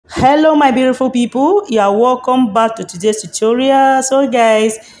Hello my beautiful people, you are welcome back to today's tutorial. So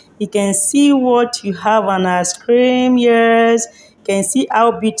guys, you can see what you have on our screen. Yes, you can see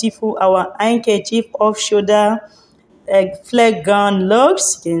how beautiful our handkerchief off shoulder flare gown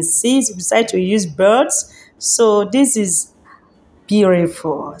looks. You can see it's decided to use birds, so this is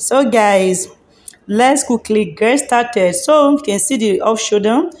beautiful. So guys, let's quickly get started. So you can see the off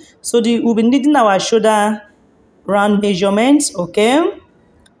shoulder. So we'll be needing our shoulder round measurements. Okay,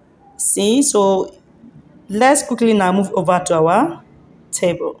 see, so let's quickly now move over to our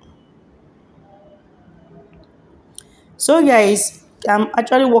table. So guys, I'm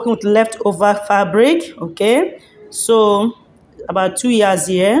actually working with leftover fabric. Okay, so about 2 years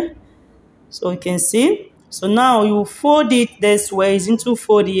here, so you can see. So now you fold it this way, it's into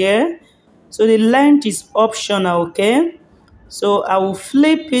fold here. So the length is optional. Okay, so I will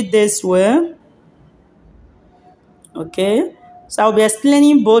flip it this way. Okay, so I'll be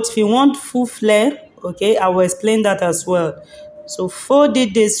explaining both. If you want full flare, okay, I will explain that as well. So fold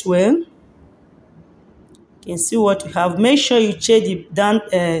it this way. You can see what we have. Make sure you check the down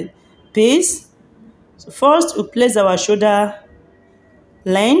piece. So first we place our shoulder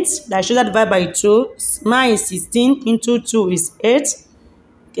length. The shoulder divided by 2. Mine is 16 into 2 is 8.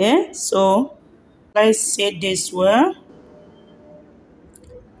 Okay, so let's say this way.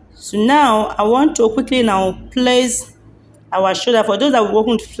 So now I want to quickly now place our shoulder. For those that will work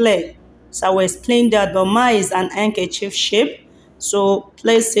with flare, so I will explain that, but mine is an handkerchief shape. So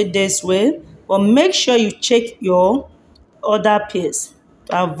place it this way, but make sure you check your other piece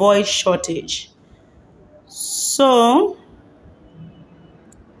to avoid shortage. So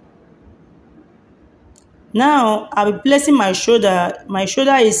now I'll be placing my shoulder. My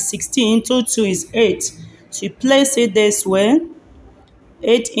shoulder is 16 into 2 is 8. So you place it this way,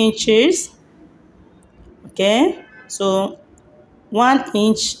 8 inches. Okay, so 1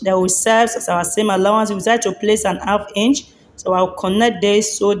 inch that will serve as our same allowance. We decide to place an ½ inch, so I'll connect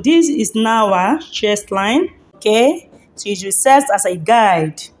this. So this is now our chest line. Okay, so it will serve as a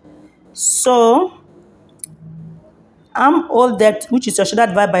guide. So armhole depth, which is your shoulder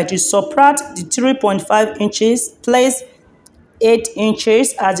divided by 2, subtract the 3.5 inches, place 8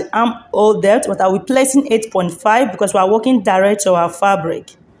 inches as the armhole depth, but I will be placing 8.5 because we are working direct to our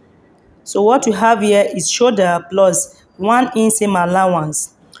fabric. So what we have here is shoulder plus 1 inch seam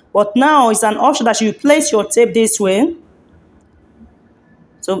allowance. But now it's an option that you place your tape this way.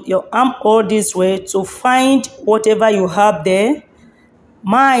 So your armhole this way to find whatever you have there.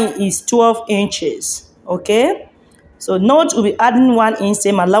 Mine is 12 inches. Okay. So note we'll be adding 1 inch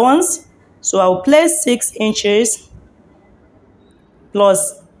seam allowance. So I will place 6 inches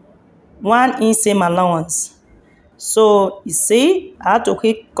plus 1 inch seam allowance. So you see, I have to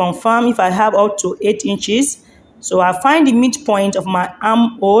quick confirm if I have up to 8 inches. So I find the midpoint of my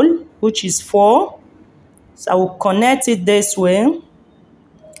armhole, which is 4. So I will connect it this way.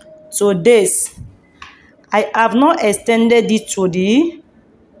 So this, I have not extended it to the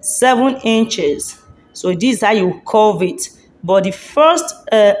 7 inches. So this is how you curve it. But the first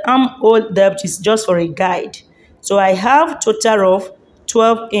armhole depth is just for a guide. So I have total of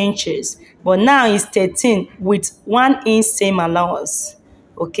 12 inches. But now it's 13 with 1 inch seam allowance.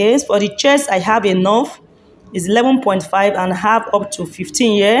 Okay, so for the chest, I have enough. It's 11.5 and have up to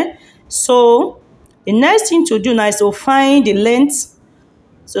 15 here. So the next thing to do now is to find the length.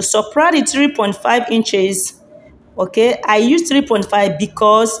 So subtract the 3.5 inches. Okay, I use 3.5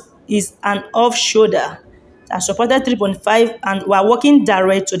 because it's an off shoulder. I subtracted 3.5 and we are working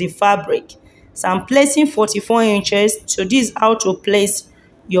direct to the fabric. So I'm placing 44 inches. So this is how to place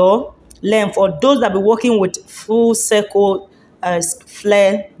your length for those that be working with full circle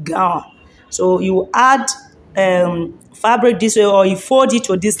flare gown. So you add fabric this way or you fold it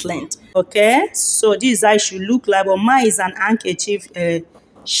to this length. Okay, so this is how it should look like, but mine is an handkerchief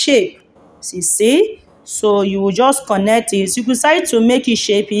shape. So you see, so you will just connect it. So you decide to make it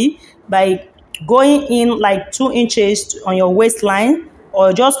shapy by going in like 2 inches on your waistline,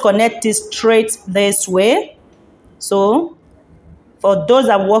 or just connect it straight this way. So for those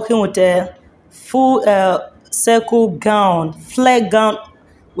that are working with a full circle gown, flare gown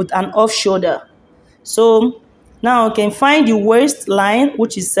with an off shoulder. So now you can find the waistline,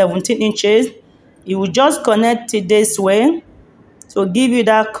 which is 17 inches. You will just connect it this way to give you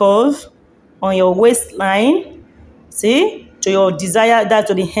that curve on your waistline. See, to your desire, that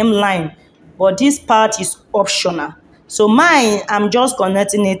to the hemline. But this part is optional. So mine, I'm just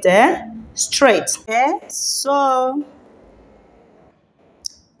connecting it straight. Okay, so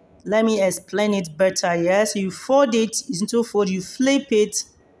let me explain it better. Yes, you fold it into fold, you flip it.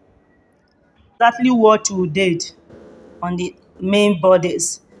 Exactly what you did on the main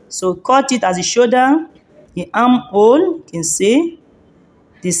bodies. So cut it as the shoulder, the armhole, you can see,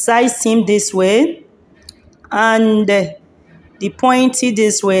 the side seam this way, and the pointy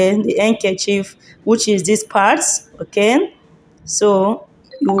this way, the handkerchief, which is this part, okay? So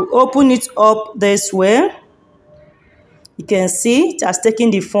you open it up this way. You can see it has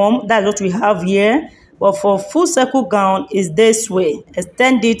taken the form. That's what we have here. But for full circle gown is this way.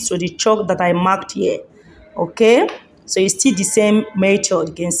 Extend it to the chalk that I marked here. Okay? So it's still the same method.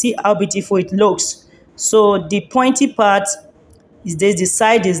 You can see how beautiful it looks. So the pointy part is this, the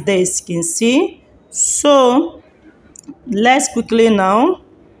side is this. You can see. So let's quickly now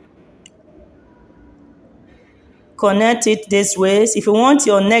connect it this way. So if you want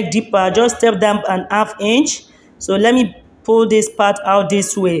your neck deeper, just step down an ½ inch. So let me pull this part out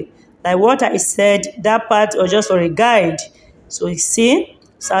this way. Like what I said, that part was just for a guide. So you see,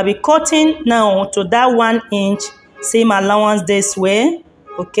 so I'll be cutting now to that 1 inch, same allowance this way.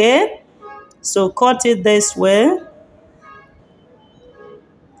 Okay, so cut it this way,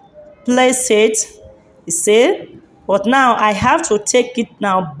 place it, you see. But now I have to take it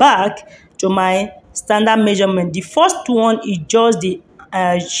now back to my standard measurement. The first one is just the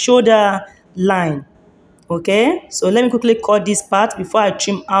shoulder line. Okay, so let me quickly cut this part before I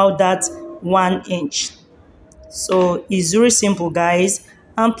trim out that 1 inch. So it's very simple, guys.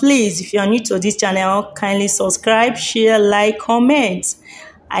 And please, if you are new to this channel, kindly subscribe, share, like, comment.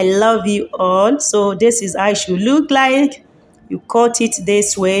 I love you all. So this is how it should look like. You cut it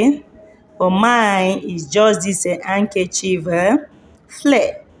this way. But mine is just this handkerchief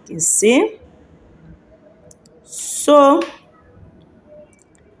flare. You see? So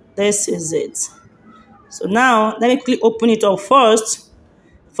this is it. So now let me quickly open it up first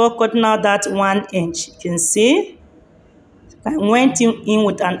before cutting out that 1 inch. You can see I went in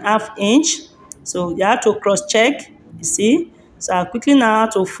with an ½ inch. So you have to cross check. You see? So I quickly now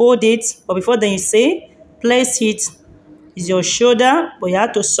have to fold it. But before then, you say place it is your shoulder, but you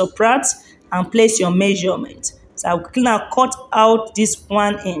have to subtract and place your measurement. So I'll quickly now cut out this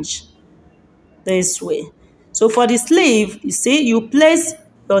 1 inch this way. So for the sleeve, you see, you place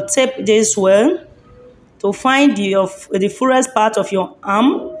your tape this way to find the fullest part of your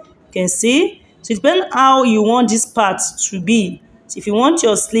arm. You can see. So it depends how you want this part to be. So if you want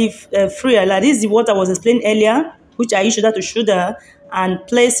your sleeve free, like this is what I was explaining earlier, which I use shoulder to shoulder, and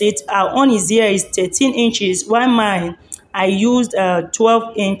place it. Our own is here is 13 inches, while mine I used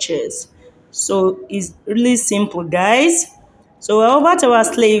 12 inches. So it's really simple, guys. So over to our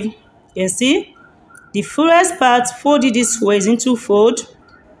sleeve, you can see the fullest part, fold it this way into fold.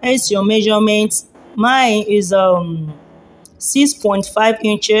 Here's your measurement. Mine is 6.5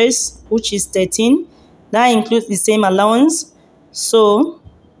 inches, which is 13. That includes the same allowance. So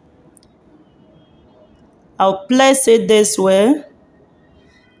I'll place it this way.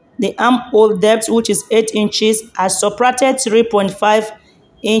 The armhole depth, which is 8 inches, I subtracted 3.5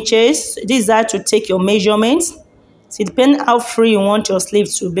 inches. This is how to take your measurements. So it depends how free you want your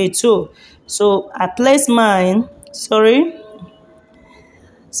sleeve to be too. So I place mine,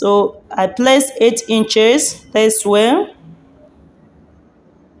 So I place 8 inches this way.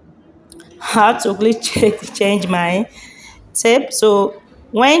 I have to quickly change my tape. So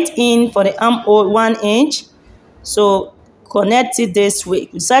went in for the armhole 1 inch. So connect it this way.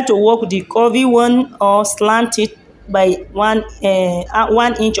 You decide to work with the curvy one or slant it by 1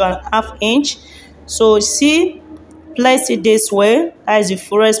 inch or ½ inch. So see, place it this way. That is the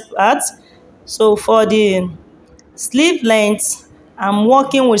fullest part. So for the sleeve length, I'm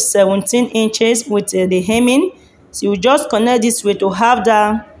working with 17 inches with the hemming. So you just connect this way to have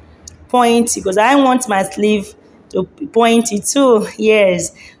that point, because I want my sleeve to be pointy too.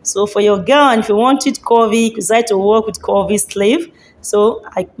 Yes. So for your gown, if you want it curvy, you decide to work with curvy sleeve. So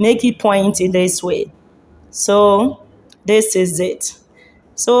I make it pointy this way. So this is it.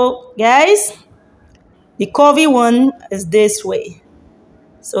 So guys, the curvy one is this way.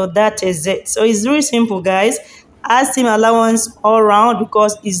 So that is it. So it's very simple, guys. Add seam allowance all around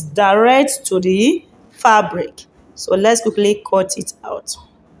because it's direct to the fabric. So let's quickly cut it out.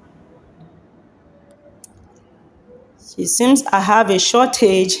 It seems I have a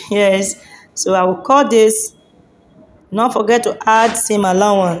shortage, yes. So I will cut this. Don't forget to add seam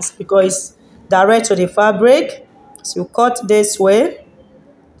allowance because it's direct to the fabric. So you cut this way.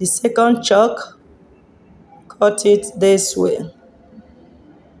 The second chalk, cut it this way.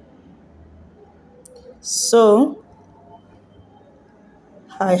 So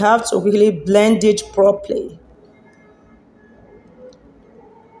I have to really blend it properly.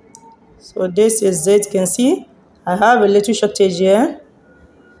 So this is it. You can see I have a little shortage here.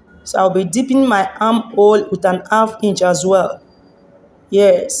 So I'll be dipping my armhole with an ½ inch as well.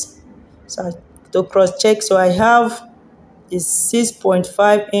 Yes. So to cross check, so I have is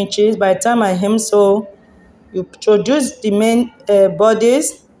 6.5 inches. By the time I hem, so you introduce the main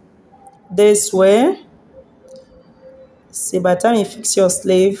bodies this way. See, by the time you fix your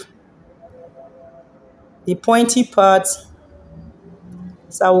sleeve, the pointy part,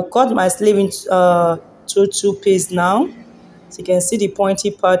 so I will cut my sleeve into two pieces now. So you can see the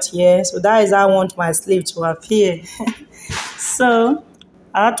pointy part here. So that is how I want my sleeve to appear. So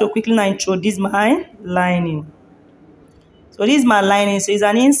I have to quickly now introduce my lining. So this is my lining. So it's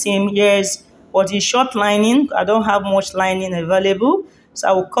an inseam, yes, but it's short lining. I don't have much lining available. So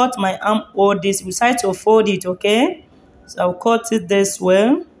I will cut my armhole this. We decide to fold it, okay? So I'll cut it this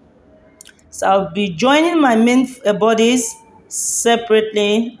way. So I'll be joining my main bodies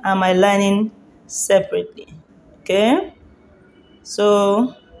separately and my lining separately, okay?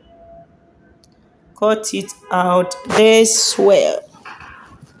 So cut it out this way.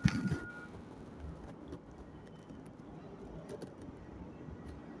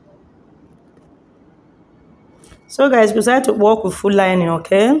 So guys, we decide to work with full lining,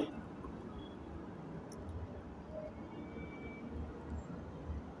 okay?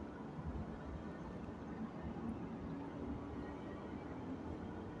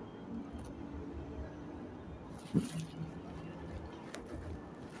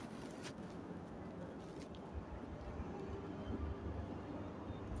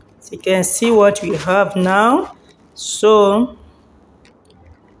 So you can see what we have now. So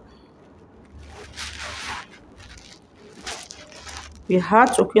we had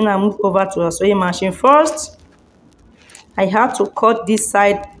to clean and move over to our sewing machine. First, I had to cut this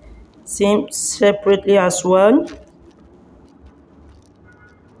side seam separately as well.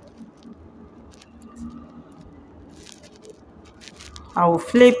 I will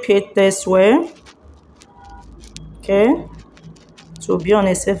flip it this way, okay, to be on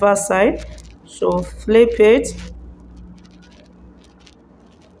a safer side. So flip it.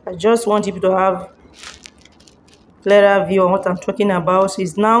 I just want you to have clearer view on what I'm talking about. So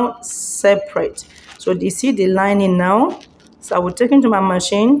it's now separate. So you see the lining now. So I will take it to my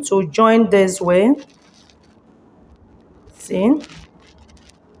machine to join this way. See,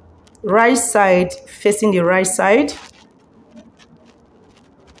 right side facing the right side.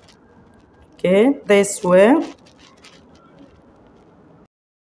 Okay, this way.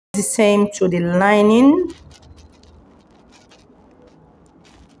 The same to the lining.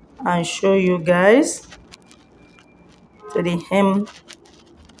 And show you guys to the hem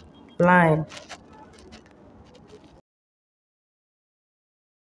line.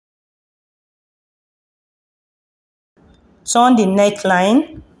 Turn the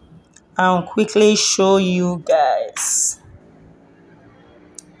neckline and quickly show you guys.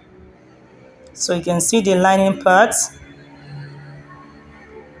 So you can see the lining part.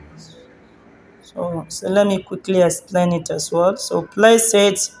 So let me quickly explain it as well. So place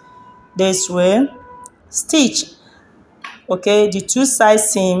it this way. Stitch, okay, the two side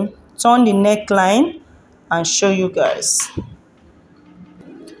seam. Turn the neckline and show you guys.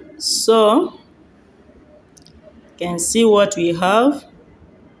 So you can see what we have.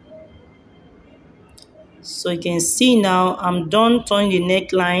 So you can see now I'm done turning the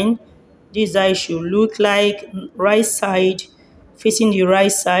neckline. This eye should look like right side facing the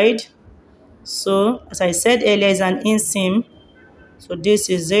right side. So as I said earlier, it's an inseam. So this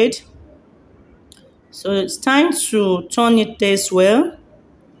is it. So it's time to turn it this way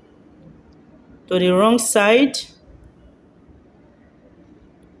to the wrong side.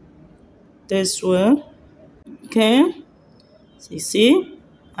 This way. Okay. So you see,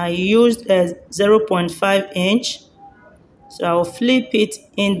 I used a 0.5 inch. So I'll flip it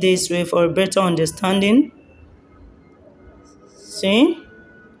in this way for a better understanding. See?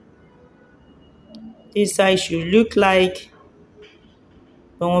 This side should look like,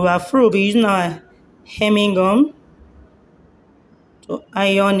 when we are through, we'll be using our hemming gum to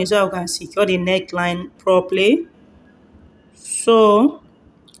iron it so we can secure the neckline properly. So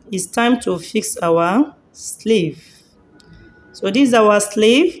it's time to fix our sleeve. So this is our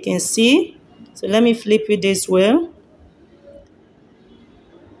sleeve, you can see. So let me flip it this way.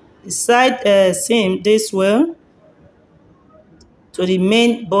 The side seam this way to the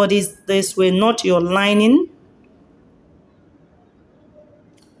main bodies this way, not your lining.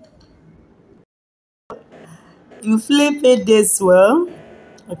 You flip it this way,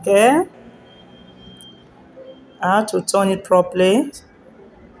 okay? I have to turn it properly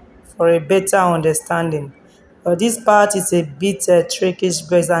for a better understanding. But this part is a bit tricky because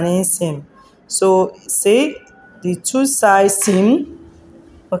it's an inseam. So see the two side seam,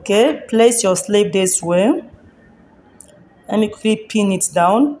 okay? Place your sleeve this way Let me quickly pin it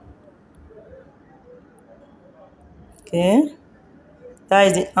down. Okay, that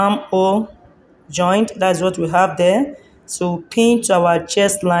is the armhole joint. That's what we have there. So pin to our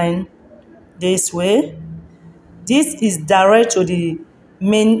chest line this way. This is direct to the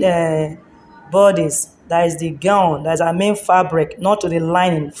main bodies. That is the gown. That's our main fabric, not to the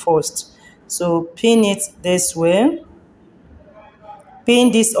lining first. So pin it this way.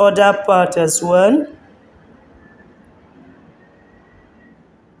 Pin this other part as well.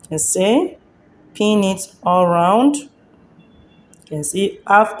 You can see, pin it all around. You can see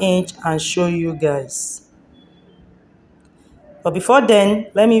 1/2 inch and show you guys. But before then,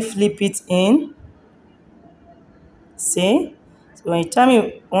 let me flip it in. See? So when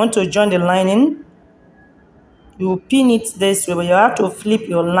you want to join the lining, you pin it this way, but you have to flip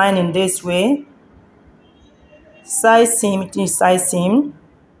your lining this way. Side seam, it is side seam.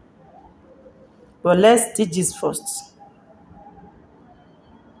 But let's stitch this first.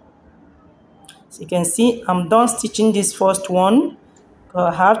 So you can see I'm done stitching this first one.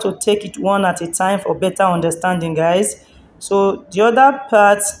 I have to take it one at a time for better understanding, guys. So the other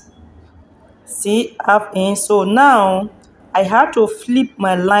part, see, 1/2 inch. So now I have to flip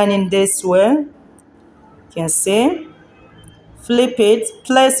my lining this way. You can see, flip it,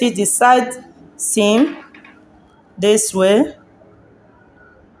 place it the side seam this way.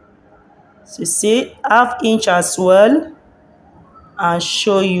 So see, 1/2 inch as well, and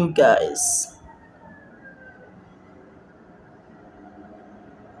show you guys.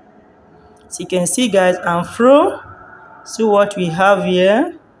 So you can see, guys, I'm through. See what we have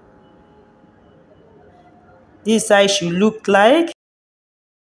here. This side should look like.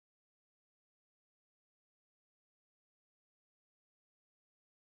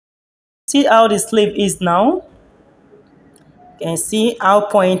 See how the sleeve is now. You can see how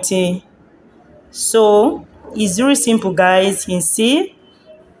pointy. So it's very simple, guys. You can see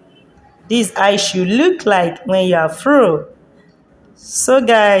this eye should look like when you are through. So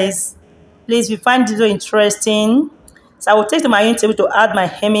guys, please, if you find this very interesting, so I will take to my table to add my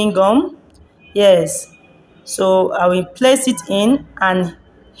hemming gum. Yes, so I will place it in and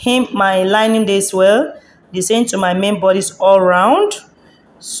hem my lining this well, the same to my main bodies all around.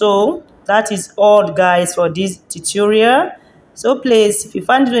 So that is all, guys, for this tutorial. So please, if you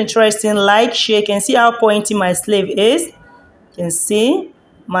find it interesting, like, share. You can see how pointy my sleeve is. You can see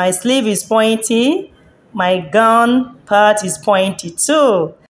my sleeve is pointy, my gown part is pointy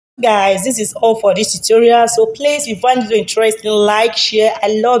too. Guys, this is all for this tutorial. So please, if you find it interesting, like, share.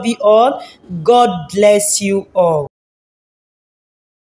 I love you all. God bless you all.